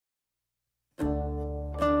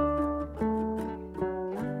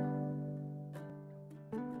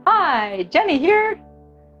Hi, Jenny here.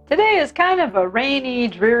 Today is kind of a rainy,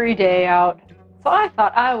 dreary day out, so I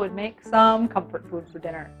thought I would make some comfort food for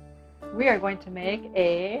dinner. We are going to make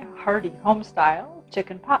a hearty home-style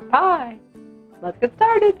chicken pot pie. Let's get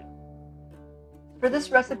started. For this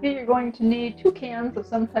recipe, you're going to need 2 cans of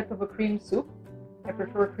some type of a cream soup. I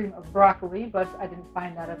prefer cream of broccoli, but I didn't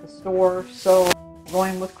find that at the store, so I'm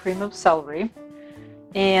going with cream of celery.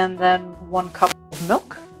 And then 1 cup of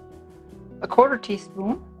milk, a 1/4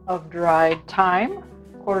 teaspoon of dried thyme,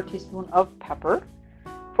 1/4 teaspoon of pepper,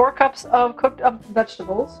 4 cups of cooked up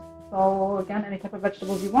vegetables. So again, any type of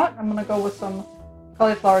vegetables you want. I'm going to go with some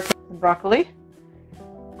cauliflower and broccoli.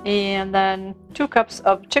 And then 2 cups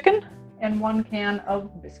of chicken and 1 can of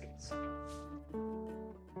biscuits.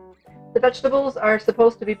 The vegetables are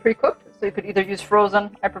supposed to be pre-cooked, so you could either use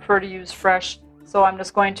frozen. I prefer to use fresh. So I'm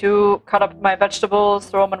just going to cut up my vegetables,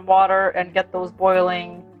 throw them in water, and get those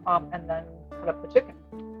boiling, and then cut up the chicken.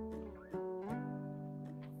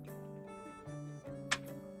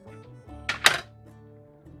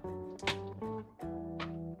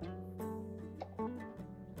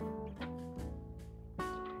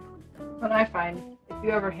 What I find, if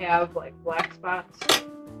you ever have like black spots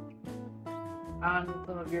on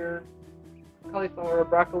some of your cauliflower or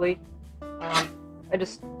broccoli, I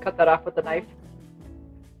just cut that off with a knife.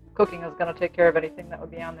 Cooking is going to take care of anything that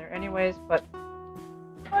would be on there anyways, but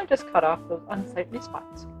I just cut off those unsightly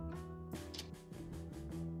spots.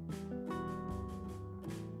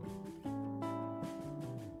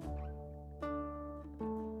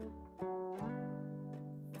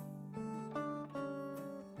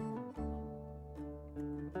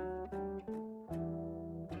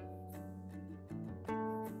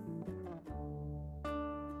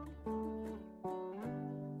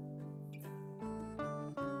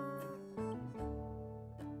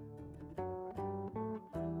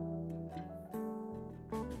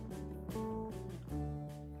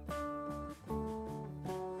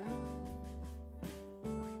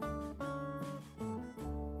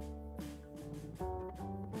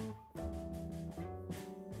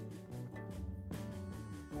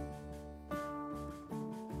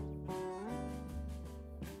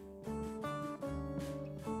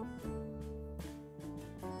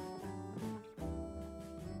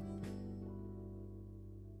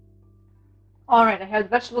 Alright, I have the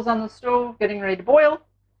vegetables on the stove getting ready to boil.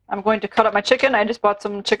 I'm going to cut up my chicken. I just bought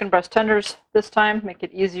some chicken breast tenders this time, make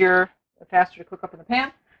it easier and faster to cook up in the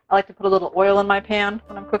pan. I like to put a little oil in my pan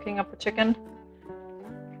when I'm cooking up the chicken.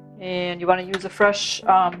 And you want to use a fresh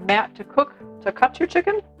mat to cut your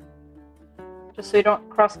chicken, just so you don't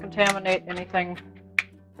cross-contaminate anything.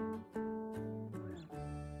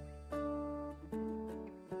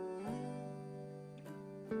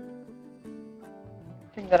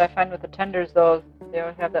 Thing that I find with the tenders, though, they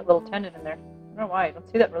always have that little tendon in there. I don't know why. I don't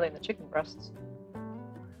see that really in the chicken breasts.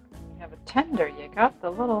 You have a tender, you got the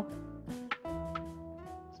little...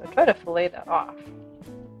 So try to fillet that off.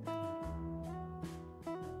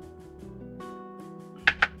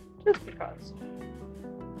 Just because.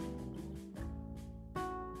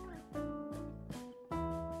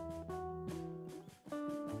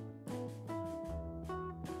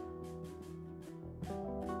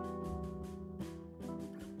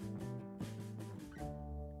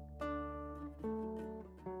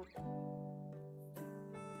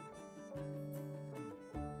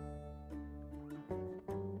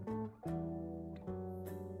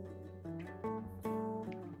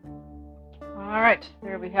 Alright,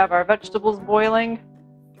 there we have our vegetables boiling,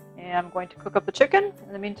 and I'm going to cook up the chicken.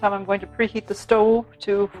 In the meantime, I'm going to preheat the stove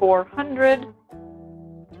to 400.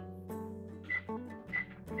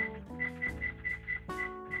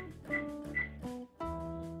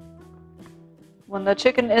 When the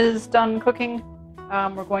chicken is done cooking,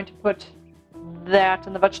 we're going to put that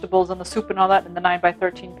and the vegetables and the soup and all that in the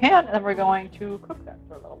 9x13 pan, and then we're going to cook that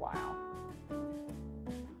for a little while.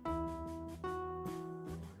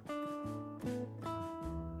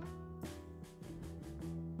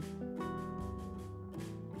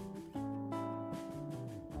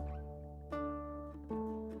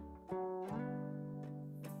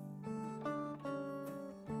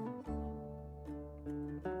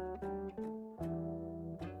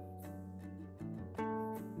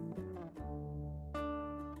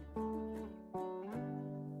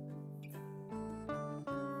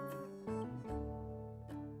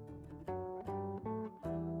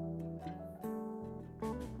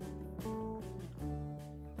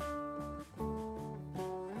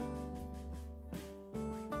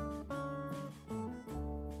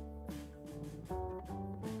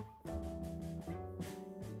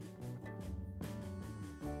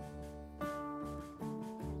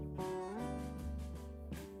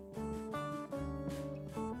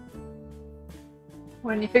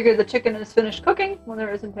 When you figure the chicken is finished cooking, when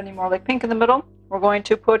there isn't any more like pink in the middle, we're going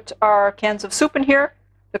to put our cans of soup in here,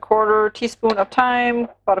 the 1/4 teaspoon of thyme,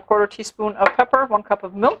 about a 1/4 teaspoon of pepper, 1 cup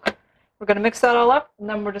of milk. We're going to mix that all up, and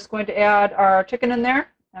then we're just going to add our chicken in there.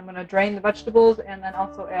 I'm going to drain the vegetables and then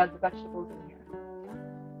also add the vegetables in here.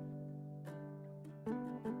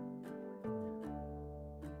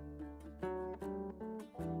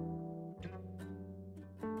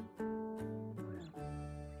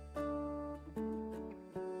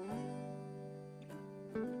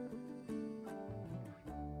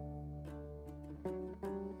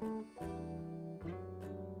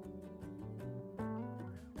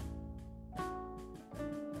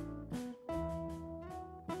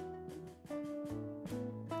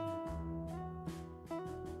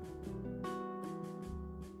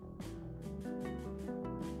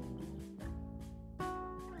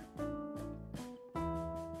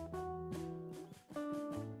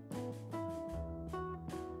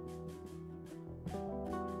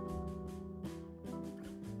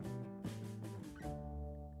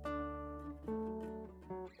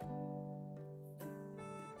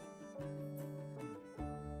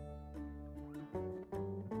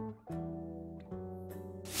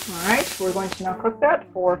 Alright, we're going to now cook that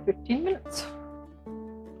for 15 minutes.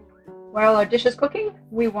 While our dish is cooking,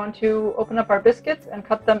 we want to open up our biscuits and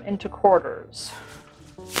cut them into quarters.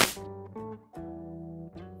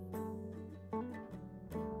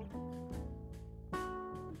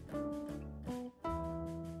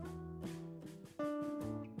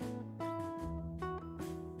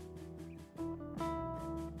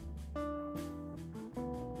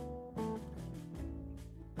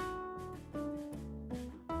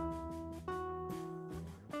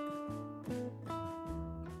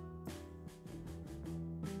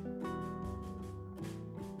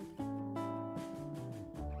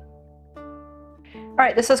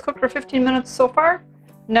 Alright, this has cooked for 15 minutes so far.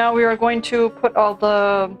 Now we are going to put all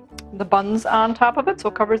the buns on top of it so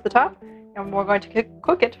it covers the top, and we're going to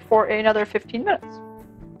cook it for another 15 minutes.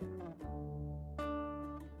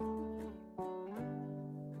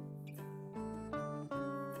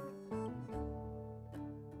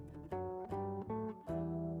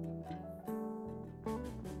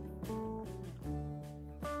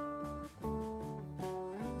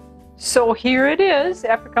 So here it is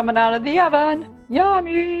after coming out of the oven.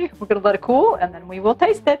 Yummy! We're going to let it cool and then we will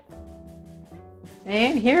taste it.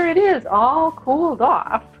 And here it is, all cooled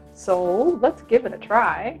off. So let's give it a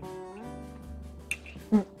try.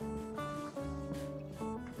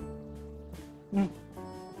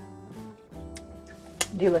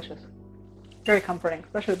 Delicious. Very comforting,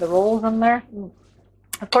 especially the rolls in there.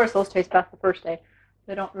 Of course, those taste best the first day.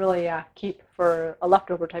 They don't really keep for a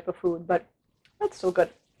leftover type of food, but that's still good.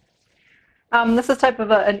 This is type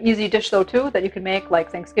of an easy dish though too that you can make,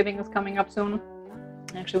 like Thanksgiving is coming up soon.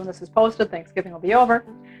 Actually, when this is posted, Thanksgiving will be over.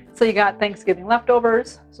 So you got Thanksgiving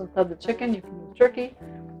leftovers. So instead of the chicken, you can use turkey.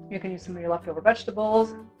 You can use some of your leftover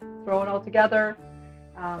vegetables, throw it all together.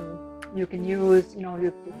 You can use,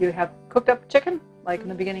 if you have cooked up chicken, like in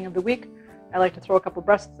the beginning of the week, I like to throw a couple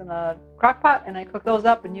breasts in a crock pot and I cook those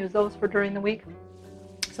up and use those for during the week.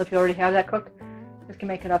 So if you already have that cooked, this can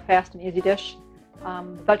make it a fast and easy dish.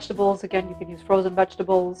 Vegetables, again, you can use frozen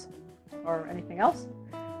vegetables or anything else.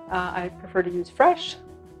 I prefer to use fresh,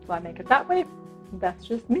 so I make it that way. That's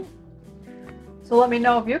just me. So let me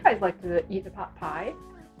know if you guys like to eat a pot pie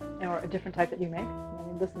or a different type that you make. I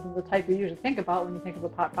mean, this isn't the type you usually think about when you think of a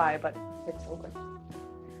pot pie, but it's so good.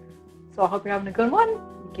 So I hope you're having a good one.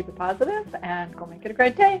 Keep it positive and go make it a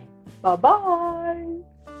great day. Bye-bye.